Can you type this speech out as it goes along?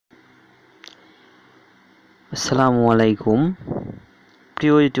আসসালামু আলাইকুম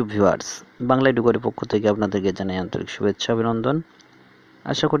প্রিয় ইউটিউব ভিউয়ার্স, বাংলা এডুকারের পক্ষ থেকে আপনাদেরকে জানাই আন্তরিক শুভেচ্ছা অভিনন্দন।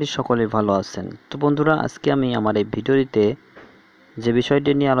 আশা করি সকলে ভালো আছেন। তো বন্ধুরা, আজকে আমি আমার এই ভিডিওতে যে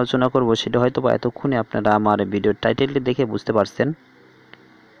বিষয়টি নিয়ে আলোচনা করব সেটা হয়তো বা এতক্ষণে আপনারা আমার ভিডিওর টাইটেলটি দেখে বুঝতে পারছেন।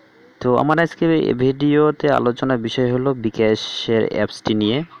 তো আমার আজকে এই ভিডিওতে আলোচনার বিষয় হলো বিকাশের অ্যাপসটি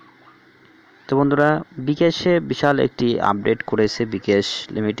নিয়ে। তো বন্ধুরা, বিকাশে বিশাল একটি আপডেট করেছে বিকাশ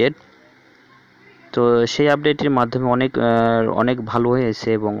লিমিটেড। তো সেই আপডেটের মাধ্যমে অনেক ভালো হয়েছে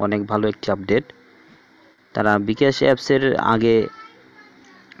এবং অনেক ভালো একটি আপডেট। তারা বিকাশ অ্যাপসের আগে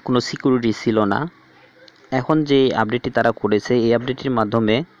কোনো সিকিউরিটি ছিল না। এখন যে আপডেটটি তারা করেছে, এই আপডেটের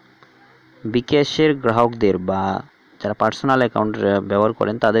মাধ্যমে বিকাশের গ্রাহকদের বা যারা পার্সোনাল অ্যাকাউন্ট ব্যবহার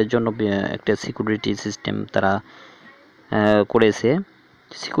করেন তাদের জন্য একটা সিকিউরিটি সিস্টেম তারা করেছে।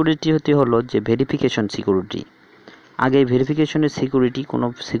 সিকিউরিটি হলো যে ভেরিফিকেশন সিকিউরিটি। আগে ভেরিফিকেশনের কোনো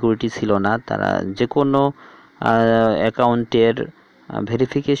সিকিউরিটি ছিল না। তারা যে কোনো অ্যাকাউন্টের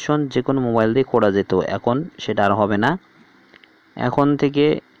ভেরিফিকেশন যে কোনো মোবাইল দিয়ে করা যেত, এখন সেটা আর হবে না। এখন থেকে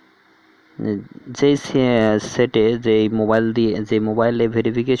যেই সেটে যে মোবাইলে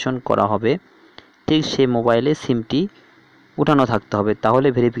ভেরিফিকেশন করা হবে, ঠিক সেই মোবাইলে সিমটি উঠানো থাকতে হবে, তাহলে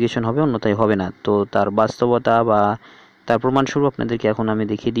ভেরিফিকেশন হবে, অন্যথায় হবে না। তো তার বাস্তবতা বা তার প্রমাণস্বরূপ আপনাদেরকে এখন আমি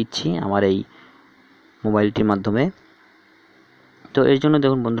দেখিয়ে দিচ্ছি আমার এই মোবাইলটির মাধ্যমে। তো এর জন্য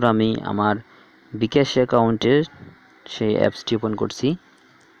দেখুন বন্ধুরা, আমি আমার বিকাশ অ্যাকাউন্টের সেই অ্যাপসটি ওপেন করছি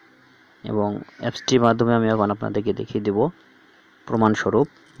এবং অ্যাপসটির মাধ্যমে আমি এখন আপনাদেরকে দেখিয়ে দেব প্রমাণস্বরূপ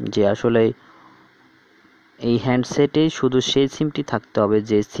যে আসলে এই হ্যান্ডসেটে শুধু সেই সিমটি থাকতে হবে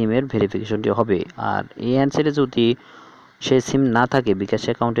যে সিমের ভেরিফিকেশনটি হবে। আর এই হ্যান্ডসেটে যদি সেই সিম না থাকে, বিকাশ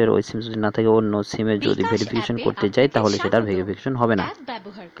অ্যাকাউন্টের ওই সিম যদি না থাকে, অন্য সিমে যদি ভেরিফিকেশন করতে যাই তাহলে সেটার ভেরিফিকেশন হবে না।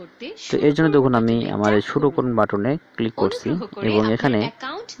 তো এর জন্য দেখুন আমি আমার এই শুরু করুন বাটনে ক্লিক করছি এবং এখানে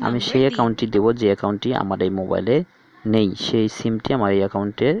আমি সেই অ্যাকাউন্টটি দেব যে অ্যাকাউন্টটি আমার এই মোবাইলে নেই, সেই সিমটি আমার এই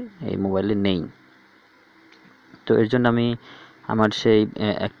এই মোবাইলে নেই। তো এর জন্য আমি আমার সেই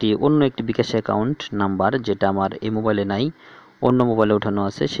অন্য একটি বিকাশ অ্যাকাউন্ট নাম্বার, যেটা আমার এই মোবাইলে নাই, অন্য মোবাইলে ওঠানো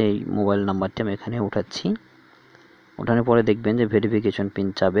আছে, সেই মোবাইল নাম্বারটি আমি এখানে উঠাচ্ছি। ওঠানোর পরে দেখবেন যে ভেরিফিকেশন পিন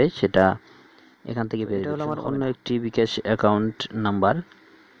চাবে, সেটা এখান থেকে এটা হলো আমার অন্য একটি বিকাশ অ্যাকাউন্ট নাম্বার,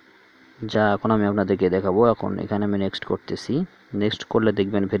 যা এখন আমি আপনাদেরকে দেখাবো। এখন এখানে আমি নেক্সট করতেছি। নেক্সট করলে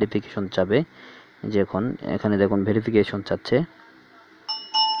দেখবেন ভেরিফিকেশন চাবে, যে এখানে দেখুন ভেরিফিকেশন চাচ্ছে।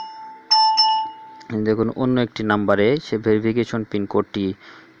 দেখুন অন্য একটি নাম্বারে সে ভেরিফিকেশন পিন কোডটি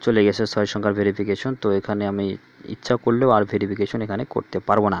চলে গেছে, 6 সংখ্যার ভেরিফিকেশন। তো এখানে আমি ইচ্ছা করলেও আর ভেরিফিকেশন এখানে করতে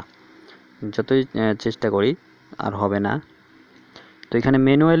পারবো না, যতই চেষ্টা করি আর হবে না। তো এখানে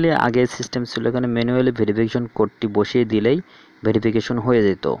ম্যানুয়ালি আগে সিস্টেম ছিল, এখানে ম্যানুয়ালি ভেরিফিকেশন কোডটি বসিয়ে দিলেই ভেরিফিকেশন হয়ে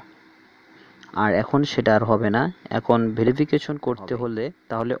যেত, আর এখন সেটা আর হবে না। এখন ভেরিফিকেশন করতে হলে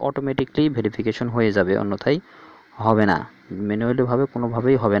তাহলে অটোমেটিকলি ভেরিফিকেশন হয়ে যাবে, অন্যথায় হবে না, ম্যানুয়ালি ভাবে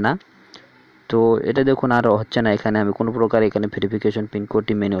কোনোভাবেই হবে না। তো এটা দেখুন আর হচ্ছে না, এখানে আমি কোনো প্রকার এখানে ভেরিফিকেশন পিন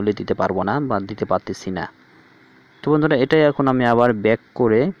কোডটি ম্যানুয়ালি দিতে পারবো না বা দিতে পারতেছি না। তো বন্ধুরা, এটাই এখন আমি আবার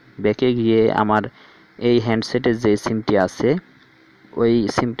ব্যাকে গিয়ে আমার এই হ্যান্ডসেটের যে সিমটি আছে, ওই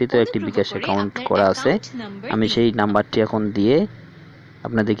সিমটিতে একটি বিকাশ অ্যাকাউন্ট করা আছে, আমি সেই নাম্বারটি এখন দিয়ে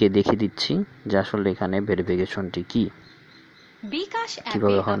আপনাদেরকে দেখিয়ে দিচ্ছি যে আসলে এখানে ভেরিফিকেশনটি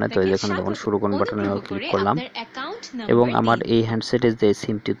কিভাবে হয় না। তো এখানে দেখুন শুরু করুন বাটনে ক্লিক করলাম এবং আমার এই হ্যান্ডসেটের যে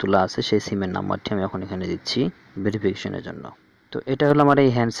সিমটি তোলা আছে সেই সিমের নাম্বারটি আমি এখন এখানে দিচ্ছি ভেরিফিকেশনের জন্য। তো এটা হলো আমার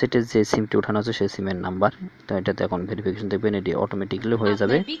এই হ্যান্ডসেটের যে সিমটি ওঠানো আছে সেই সিমের নাম্বার। তো এটাতে এখন ভেরিফিকেশন দেখবেন, এটি অটোমেটিক্যালি হয়ে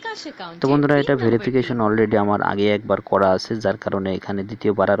যাবে। তো বন্ধুরা, এটা ভেরিফিকেশন অলরেডি আমার আগে একবার করা আছে, যার কারণে এখানে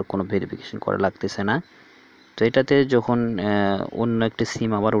দ্বিতীয়বার আর কোনো ভেরিফিকেশন করা লাগতেছে না। তো এটাতে যখন অন্য একটি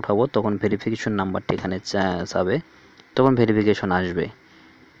সিম আবার উঠাবো, তখন ভেরিফিকেশন নাম্বারটি এখানে চাবে, তখন ভেরিফিকেশন আসবে।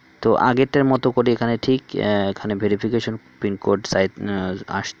 তো আগেরটার মতো করে এখানে ঠিক এখানে ভেরিফিকেশন পিনকোড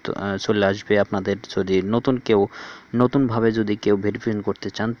চলে আসবে। আপনাদের যদি নতুনভাবে যদি কেউ ভেরিফিকেশন করতে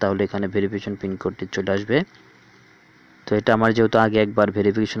চান, তাহলে এখানে ভেরিফিকেশন পিনকোডটি চলে আসবে। তো এটা আমার যেহেতু আগে একবার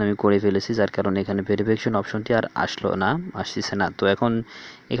ভেরিফিকেশন আমি করে ফেলেছি, যার কারণে এখানে ভেরিফিকেশন অপশনটি আর আসতেছে না। তো এখন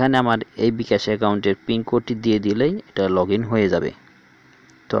এখানে আমার এই বিকাশ অ্যাকাউন্টের পিনকোডটি দিয়ে দিলেই এটা লগ ইন হয়ে যাবে।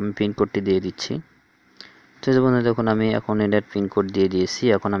 তো আমি পিনকোডটি দিয়ে দিচ্ছি। তো বন্ধুরা, দেখুন আমি এখন এটার পিনকোড দিয়ে দিয়েছি।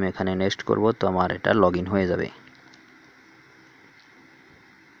 এখন আমি এখানে নেক্সট করব, তো আমার এটা লগ ইন হয়ে যাবে।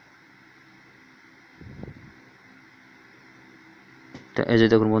 তো এই যে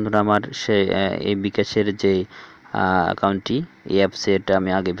দেখুন বন্ধুরা, আমার এই বিকাশের যে অ্যাকাউন্টটি, এই অ্যাপসে এটা আমি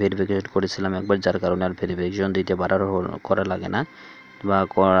আগে ভেরিফিকেশন করেছিলাম একবার, যার কারণে আর ভেরিফিকেশন দিতে করা লাগে না বা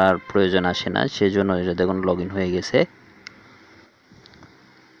করার প্রয়োজন আসে না, সেজন্য এটা দেখুন লগ ইন হয়ে গেছে।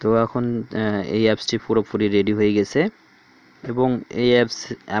 তো এখন এই অ্যাপসটি পুরোপুরি রেডি হয়ে গেছে। এবং এই অ্যাপস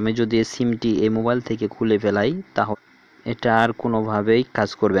আমি যদি সিমটি এই মোবাইল থেকে খুলে ফেলাই তাহলে এটা আর কোনোভাবেই কাজ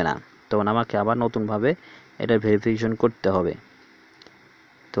করবে না, তখন আমাকে আবার নতুনভাবে এটা ভেরিফিকেশন করতে হবে।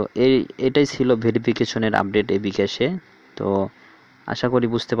 তো এটাই ছিল ভেরিফিকেশনের আপডেট এই বিকাশে। তো আশা করি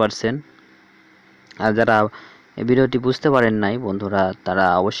বুঝতে পারছেন। আর যারা এই ভিডিওটি বুঝতে পারেন নাই বন্ধুরা, তারা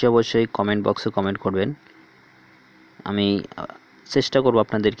অবশ্যই কমেন্ট বক্সে কমেন্ট করবেন। আমি চেষ্টা করব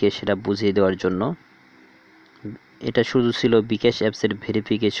আপনাদেরকে সেটা বুঝিয়ে দেওয়ার জন্য। এটা শুধু ছিল বিকাশ অ্যাপসের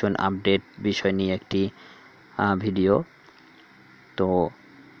ভেরিফিকেশন আপডেট বিষয় নিয়ে একটি ভিডিও। তো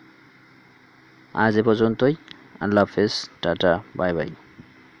আজ এ পর্যন্তই। আল্লাহ হাফেজ, টাটা, বাই বাই।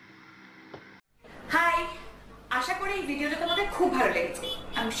 হাই, আশা করি এই ভিডিওটা তোমাদের খুব ভালো লেগেছে।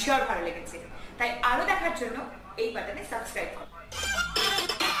 আমি শিওর ভালো লেগেছে। তাই আরো দেখার জন্য এই বাটনে সাবস্ক্রাইব করো।